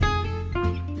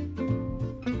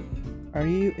Are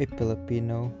you a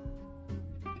Filipino,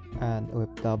 an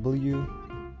OFW,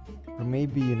 or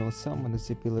maybe you know someone who's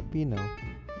a Filipino,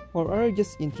 or are you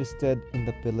just interested in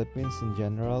the Philippines in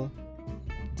general?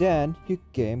 Then you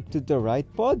came to the right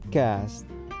podcast.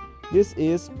 This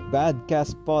is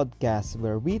Badcast Podcast,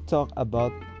 where we talk about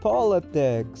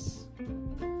politics,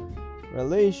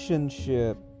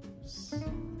 relationships,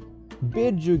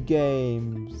 video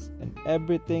games, and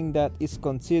everything that is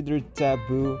considered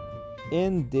taboo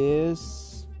in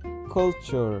this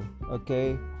culture,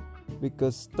 okay?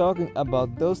 Because talking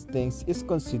about those things is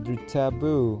considered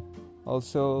taboo.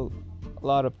 Also, a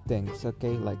lot of things,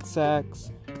 okay? Like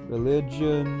sex,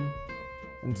 religion,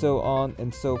 and so on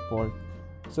and so forth.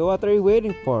 So what are you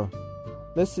waiting for?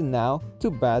 Listen now to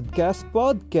Badcast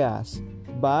Podcast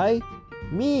by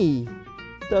me,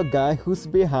 the guy who's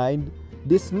behind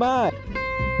this mic.